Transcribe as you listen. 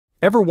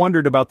Ever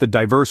wondered about the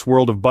diverse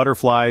world of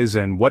butterflies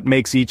and what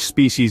makes each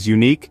species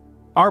unique?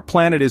 Our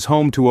planet is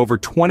home to over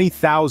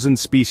 20,000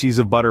 species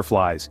of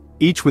butterflies,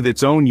 each with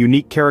its own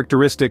unique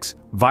characteristics,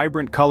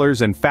 vibrant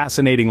colors and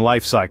fascinating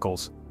life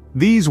cycles.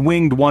 These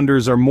winged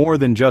wonders are more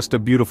than just a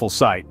beautiful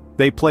sight.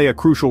 They play a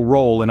crucial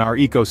role in our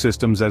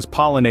ecosystems as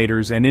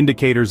pollinators and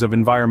indicators of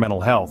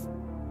environmental health.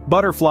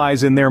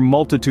 Butterflies in their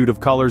multitude of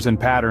colors and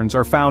patterns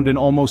are found in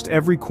almost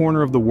every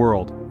corner of the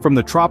world, from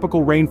the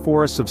tropical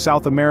rainforests of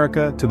South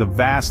America to the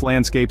vast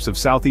landscapes of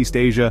Southeast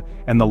Asia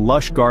and the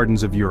lush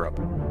gardens of Europe.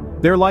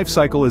 Their life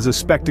cycle is a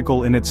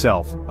spectacle in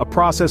itself, a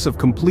process of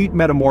complete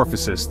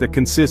metamorphosis that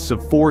consists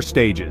of 4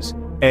 stages: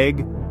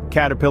 egg,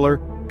 caterpillar,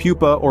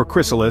 pupa or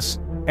chrysalis,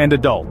 and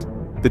adult.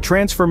 The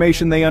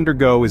transformation they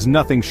undergo is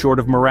nothing short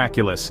of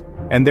miraculous,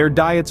 and their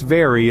diets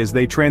vary as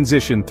they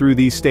transition through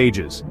these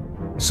stages.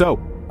 So,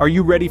 are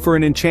you ready for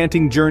an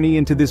enchanting journey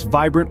into this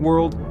vibrant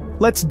world?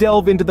 Let's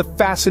delve into the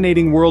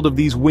fascinating world of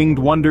these winged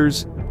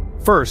wonders.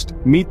 First,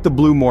 meet the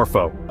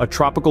Bluemorpho, a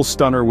tropical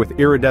stunner with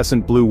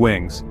iridescent blue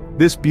wings.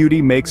 This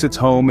beauty makes its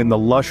home in the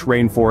lush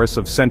rainforests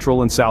of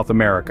Central and South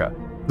America.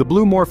 The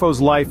Bluemorpho's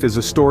life is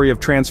a story of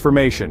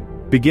transformation,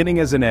 beginning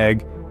as an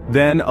egg,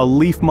 then a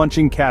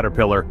leaf-munching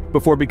caterpillar,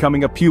 before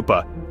becoming a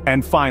pupa,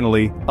 and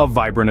finally, a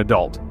vibrant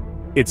adult.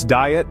 Its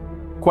diet?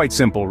 Quite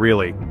simple,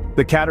 really.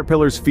 The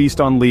caterpillars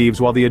feast on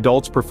leaves while the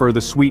adults prefer the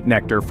sweet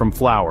nectar from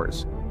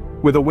flowers.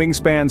 With a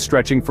wingspan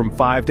stretching from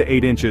 5 to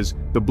 8 inches,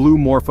 the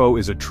Bluemorpho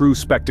is a true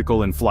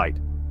spectacle in flight.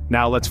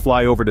 Now let's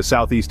fly over to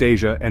Southeast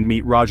Asia and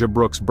meet Rajah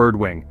Brooke's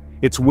Birdwing.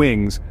 Its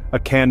wings, a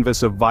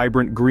canvas of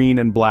vibrant green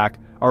and black,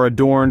 are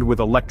adorned with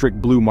electric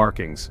blue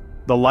markings.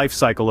 The life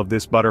cycle of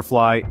this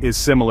butterfly is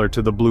similar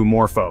to the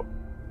Bluemorpho.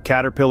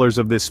 Caterpillars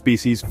of this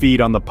species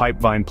feed on the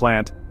pipevine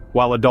plant,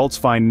 while adults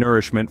find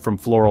nourishment from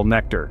floral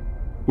nectar.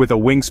 With a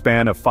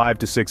wingspan of 5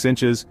 to 6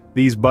 inches,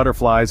 these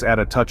butterflies add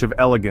a touch of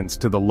elegance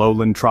to the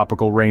lowland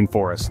tropical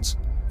rainforests.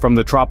 From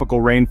the tropical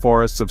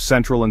rainforests of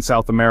Central and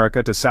South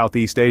America to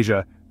Southeast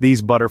Asia,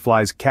 these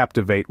butterflies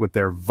captivate with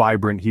their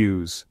vibrant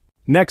hues.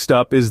 Next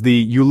up is the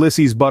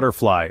Ulysses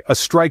butterfly, a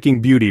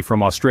striking beauty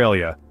from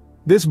Australia.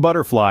 This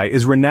butterfly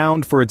is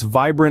renowned for its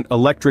vibrant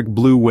electric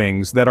blue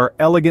wings that are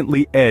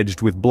elegantly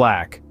edged with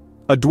black.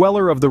 A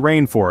dweller of the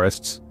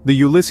rainforests, the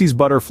Ulysses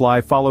butterfly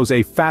follows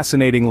a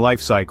fascinating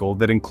life cycle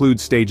that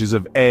includes stages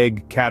of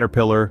egg,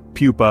 caterpillar,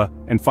 pupa,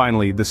 and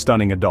finally the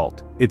stunning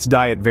adult. Its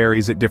diet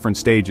varies at different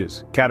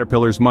stages.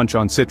 Caterpillars munch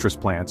on citrus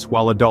plants,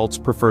 while adults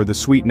prefer the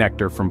sweet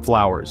nectar from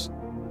flowers.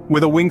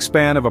 With a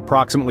wingspan of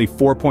approximately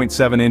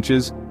 4.7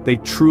 inches, they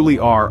truly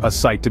are a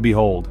sight to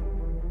behold.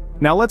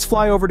 Now let's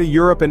fly over to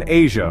Europe and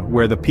Asia,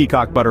 where the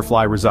peacock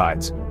butterfly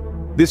resides.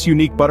 This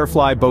unique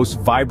butterfly boasts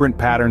vibrant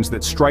patterns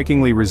that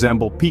strikingly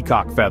resemble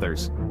peacock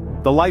feathers.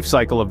 The life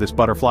cycle of this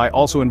butterfly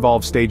also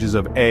involves stages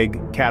of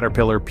egg,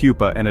 caterpillar,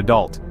 pupa, and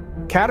adult.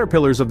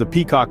 Caterpillars of the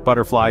peacock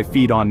butterfly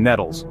feed on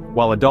nettles,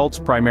 while adults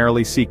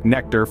primarily seek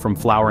nectar from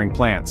flowering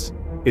plants.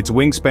 Its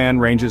wingspan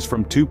ranges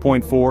from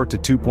 2.4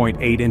 to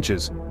 2.8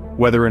 inches.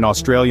 Whether in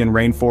Australian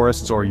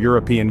rainforests or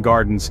European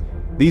gardens,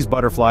 these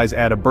butterflies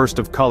add a burst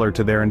of color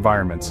to their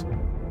environments.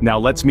 Now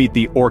let's meet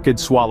the Orchid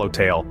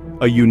Swallowtail,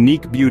 a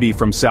unique beauty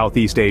from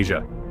Southeast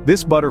Asia.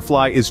 This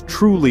butterfly is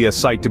truly a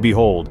sight to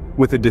behold,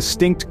 with a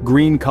distinct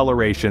green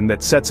coloration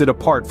that sets it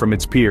apart from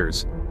its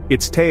peers.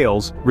 Its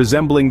tails,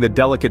 resembling the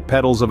delicate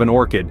petals of an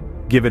orchid,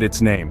 give it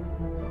its name.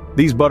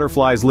 These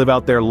butterflies live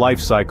out their life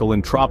cycle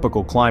in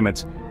tropical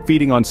climates,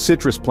 feeding on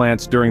citrus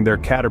plants during their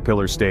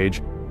caterpillar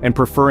stage, and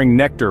preferring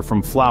nectar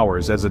from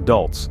flowers as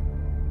adults.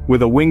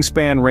 With a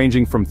wingspan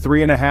ranging from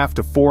 3.5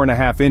 to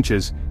 4.5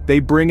 inches, they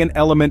bring an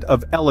element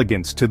of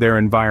elegance to their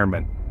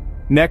environment.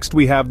 Next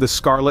we have the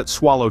Scarlet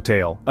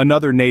Swallowtail,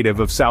 another native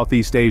of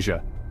Southeast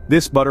Asia.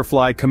 This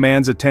butterfly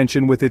commands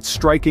attention with its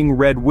striking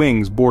red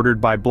wings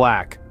bordered by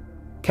black.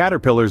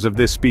 Caterpillars of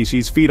this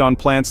species feed on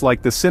plants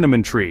like the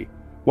cinnamon tree,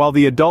 while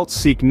the adults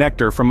seek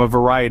nectar from a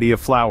variety of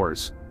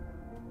flowers.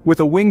 With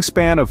a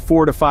wingspan of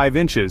 4 to 5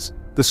 inches,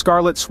 the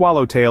Scarlet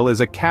Swallowtail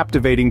is a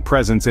captivating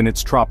presence in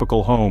its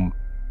tropical home.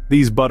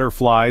 These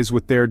butterflies,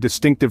 with their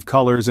distinctive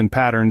colors and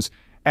patterns,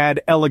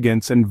 add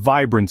elegance and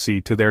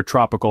vibrancy to their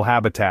tropical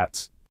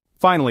habitats.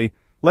 Finally,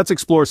 let's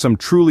explore some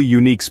truly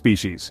unique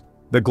species: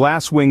 the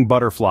Glasswing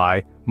Butterfly,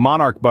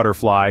 Monarch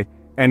Butterfly,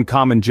 and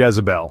common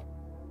Jezebel.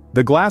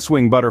 The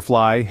Glasswing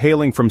Butterfly,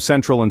 hailing from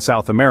Central and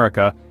South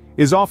America,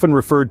 is often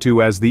referred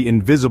to as the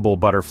invisible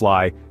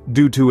butterfly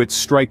due to its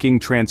striking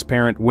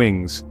transparent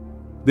wings.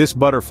 This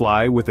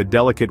butterfly, with a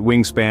delicate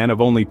wingspan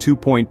of only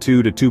 2.2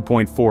 to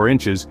 2.4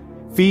 inches,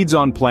 feeds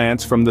on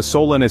plants from the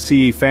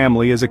Solanaceae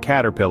family as a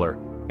caterpillar,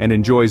 and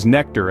enjoys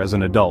nectar as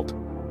an adult.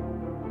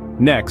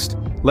 Next,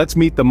 let's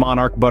meet the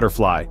Monarch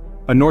Butterfly,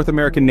 a North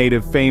American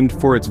native famed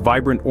for its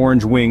vibrant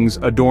orange wings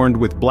adorned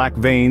with black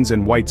veins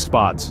and white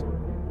spots.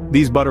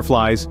 These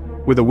butterflies,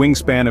 with a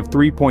wingspan of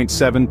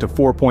 3.7 to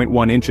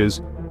 4.1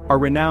 inches, are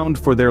renowned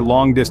for their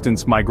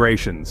long-distance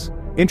migrations.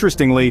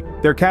 Interestingly,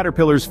 their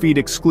caterpillars feed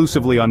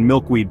exclusively on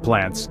milkweed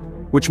plants,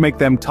 which make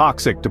them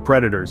toxic to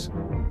predators.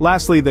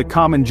 Lastly, the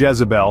common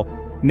Jezebel,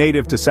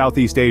 native to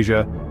Southeast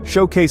Asia,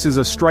 showcases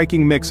a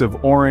striking mix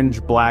of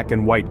orange, black,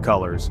 and white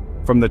colors.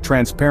 From the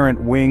transparent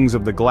wings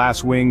of the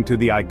Glasswing to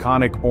the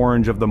iconic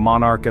orange of the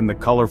Monarch and the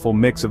colorful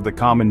mix of the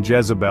common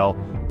Jezebel,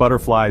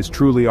 butterflies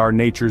truly are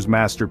nature's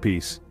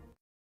masterpiece.